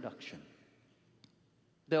introduction.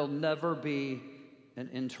 There'll never be an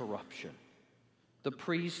interruption. The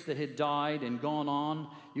priests that had died and gone on,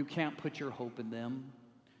 you can't put your hope in them.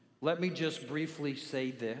 Let me just briefly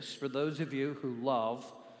say this. For those of you who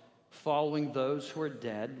love following those who are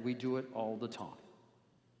dead, we do it all the time.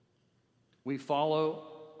 We follow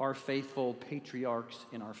our faithful patriarchs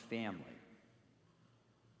in our family.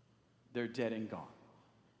 They're dead and gone.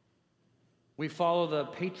 We follow the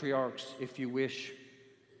patriarchs, if you wish,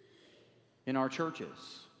 in our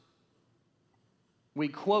churches. We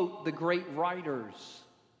quote the great writers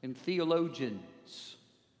and theologians,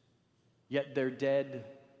 yet they're dead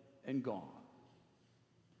and gone.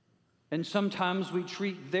 And sometimes we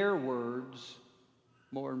treat their words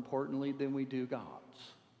more importantly than we do God's.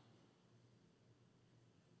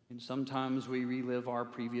 And sometimes we relive our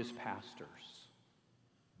previous pastors.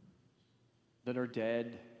 that are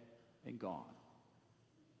dead and gone.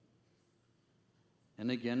 And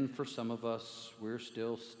again, for some of us, we're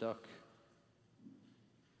still stuck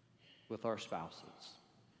with our spouses,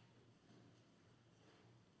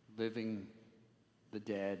 living the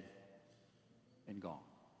dead and gone.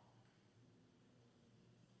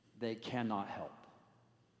 They cannot help.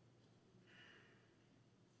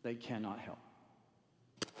 They cannot help.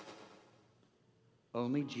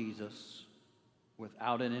 Only Jesus,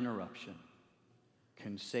 without an interruption,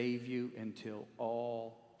 can save you until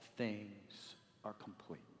all things are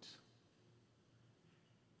complete.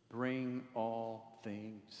 Bring all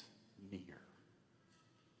things near.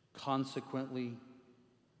 Consequently,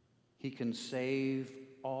 he can save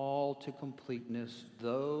all to completeness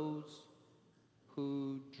those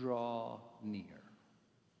who draw near.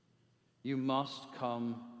 You must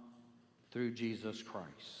come through Jesus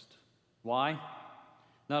Christ. Why?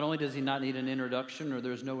 Not only does he not need an introduction or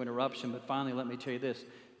there's no interruption, but finally, let me tell you this,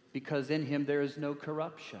 because in him there is no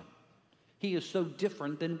corruption. He is so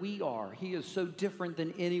different than we are. He is so different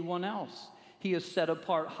than anyone else. He is set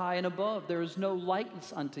apart high and above. There is no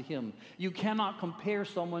likeness unto him. You cannot compare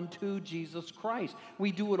someone to Jesus Christ.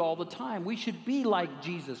 We do it all the time. We should be like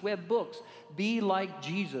Jesus. We have books. Be like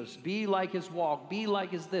Jesus. Be like his walk. Be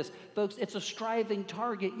like his this. Folks, it's a striving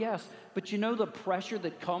target, yes. But you know the pressure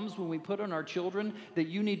that comes when we put on our children that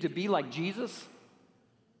you need to be like Jesus?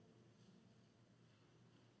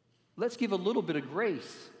 Let's give a little bit of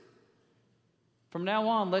grace. From now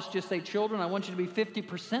on, let's just say, children, I want you to be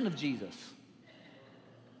 50% of Jesus.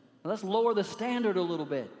 Let's lower the standard a little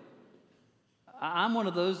bit. I'm one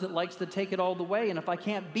of those that likes to take it all the way, and if I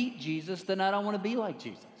can't beat Jesus, then I don't want to be like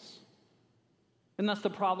Jesus. And that's the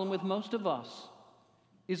problem with most of us,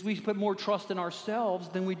 is we put more trust in ourselves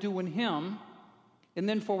than we do in him, and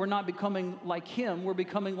then for we're not becoming like him, we're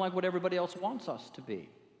becoming like what everybody else wants us to be.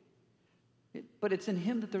 But it's in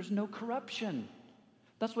him that there's no corruption.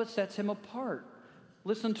 That's what sets him apart.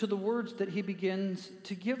 Listen to the words that he begins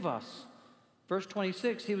to give us. Verse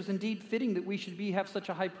 26, he was indeed fitting that we should have such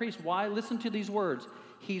a high priest. Why? Listen to these words.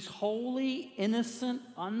 He's holy, innocent,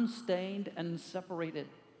 unstained, and separated.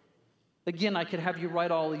 Again, I could have you write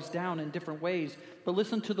all these down in different ways, but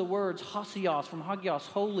listen to the words, hagios, from hagios,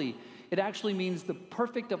 holy. It actually means the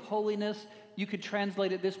perfect of holiness. You could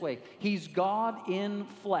translate it this way. He's God in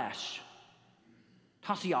flesh.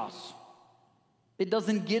 Hagios. It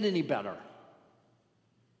doesn't get any better.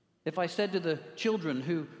 If I said to the children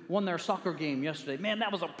who won their soccer game yesterday, man,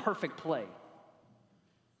 that was a perfect play.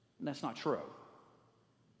 And that's not true.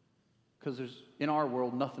 Because there's, in our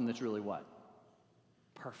world, nothing that's really what?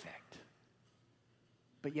 Perfect.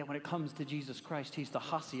 But yet when it comes to Jesus Christ, he's the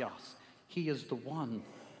hagios. He is the one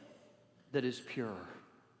that is pure.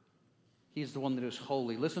 He is the one that is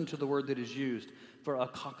holy. Listen to the word that is used for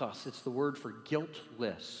akakos. It's the word for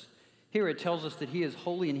guiltless. Here it tells us that he is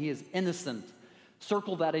holy and he is innocent.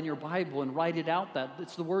 Circle that in your Bible and write it out. That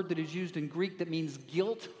it's the word that is used in Greek that means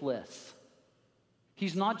guiltless.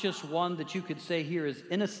 He's not just one that you could say here is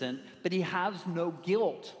innocent, but he has no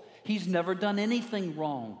guilt. He's never done anything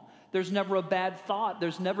wrong. There's never a bad thought.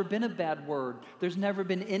 There's never been a bad word. There's never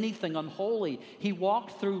been anything unholy. He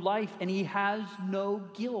walked through life and he has no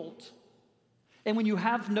guilt. And when you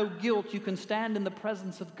have no guilt, you can stand in the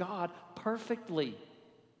presence of God perfectly.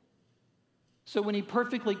 So when he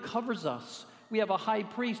perfectly covers us, we have a high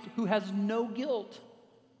priest who has no guilt.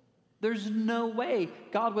 There's no way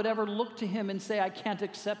God would ever look to him and say, I can't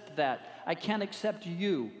accept that. I can't accept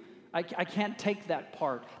you. I can't take that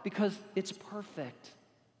part because it's perfect.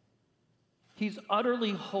 He's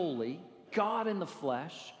utterly holy, God in the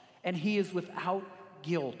flesh, and he is without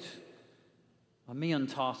guilt.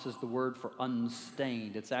 Amiantos is the word for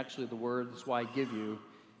unstained. It's actually the word, that's why I give you,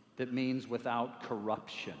 that means without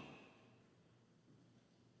corruption.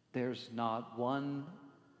 There's not one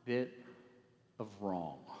bit of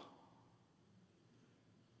wrong.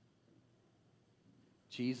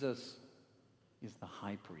 Jesus is the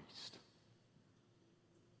high priest.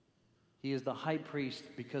 He is the high priest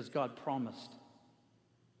because God promised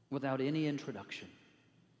without any introduction.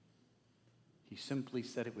 He simply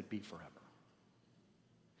said it would be forever.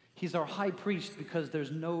 He's our high priest because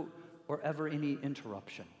there's no or ever any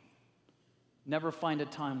interruption. Never find a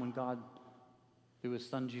time when God, through his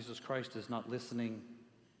son Jesus Christ, is not listening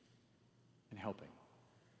and helping.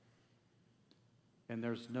 And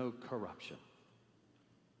there's no corruption,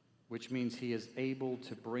 which means he is able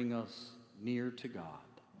to bring us near to God,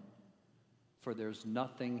 for there's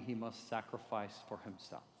nothing he must sacrifice for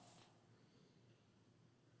himself.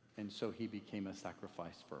 And so he became a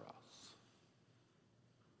sacrifice for us.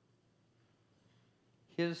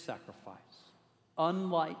 His sacrifice,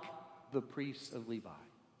 unlike the priests of Levi,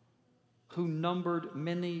 who numbered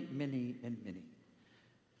many, many, and many.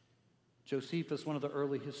 Josephus, one of the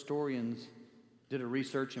early historians, did a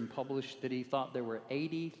research and published that he thought there were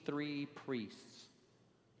 83 priests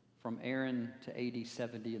from Aaron to AD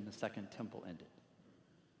 70 and the Second Temple ended.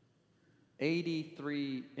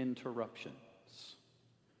 83 interruptions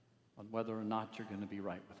on whether or not you're going to be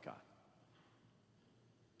right with God.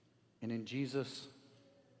 And in Jesus,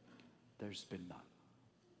 there's been none.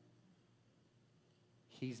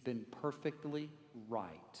 He's been perfectly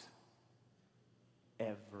right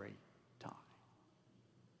every time.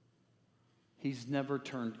 He's never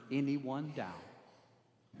turned anyone down.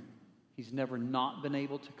 He's never not been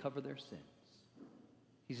able to cover their sins.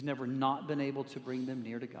 He's never not been able to bring them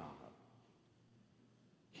near to God.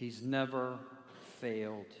 He's never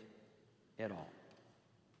failed at all.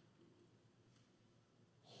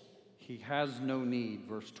 He has no need,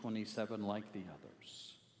 verse 27, like the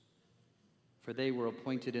others, for they were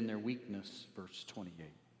appointed in their weakness, verse 28.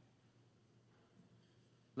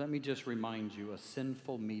 Let me just remind you, a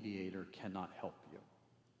sinful mediator cannot help you.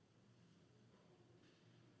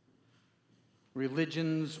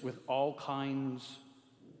 Religions with all kinds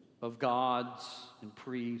of gods and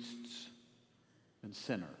priests and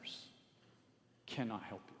sinners cannot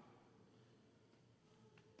help you.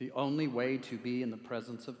 The only way to be in the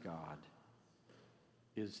presence of God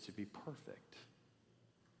is to be perfect.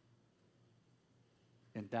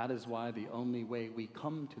 And that is why the only way we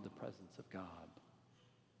come to the presence of God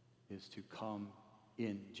is to come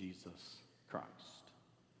in Jesus Christ.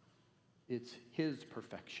 It's His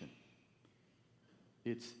perfection.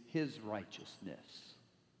 It's His righteousness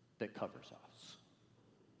that covers us.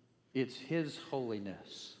 It's His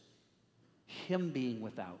holiness, Him being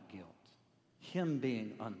without guilt, Him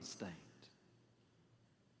being unstained.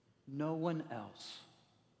 No one else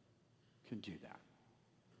can do that.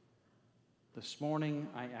 This morning,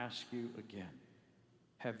 I ask you again,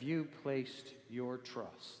 have you placed your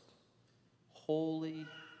trust wholly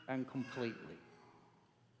and completely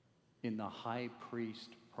in the high priest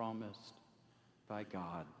promised by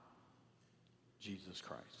God, Jesus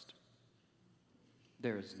Christ?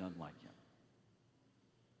 There is none like Him.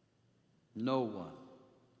 No one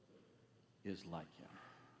is like Him.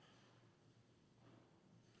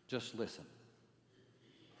 Just listen.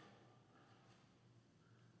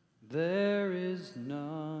 There is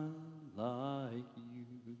none like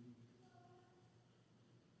you.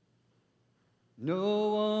 No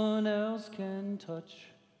one else can touch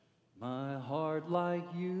my heart like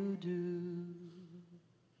you do.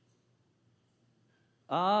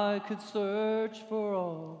 I could search for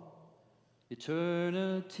all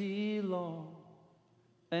eternity long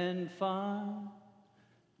and find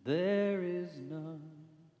there is none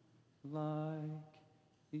like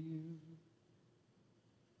you.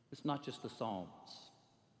 It's not just the Psalms.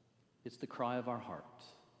 It's the cry of our heart.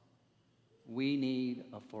 We need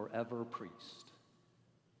a forever priest,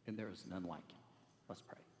 and there is none like him. Let's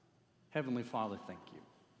pray. Heavenly Father, thank you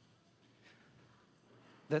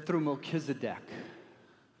that through Melchizedek,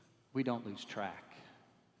 we don't lose track.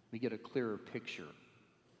 We get a clearer picture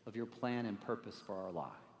of your plan and purpose for our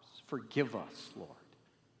lives. Forgive us, Lord,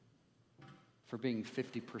 for being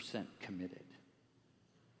 50% committed.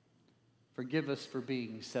 Forgive us for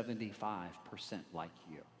being 75% like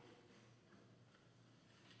you.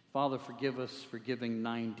 Father, forgive us for giving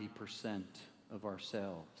 90% of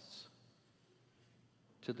ourselves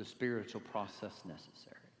to the spiritual process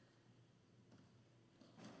necessary.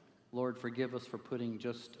 Lord, forgive us for putting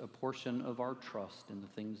just a portion of our trust in the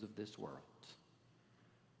things of this world,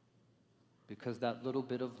 because that little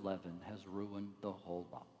bit of leaven has ruined the whole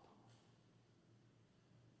lump.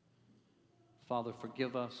 Father,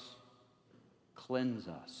 forgive us, cleanse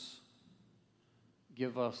us,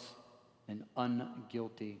 give us an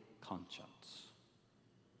unguilty conscience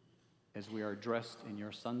as we are dressed in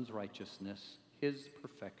your Son's righteousness, His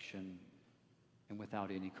perfection, and without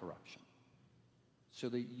any corruption, so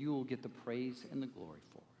that you will get the praise and the glory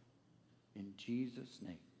for it. In Jesus'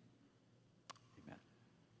 name, amen.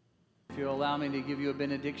 If you'll allow me to give you a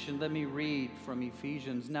benediction, let me read from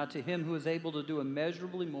Ephesians. Now to Him who is able to do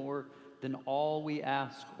immeasurably more than all we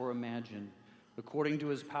ask or imagine, according to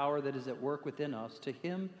His power that is at work within us, to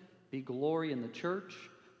Him be glory in the church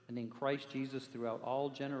and in Christ Jesus throughout all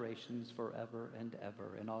generations, forever and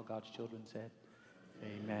ever. And all God's children said,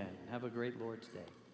 amen. Have a great Lord's Day.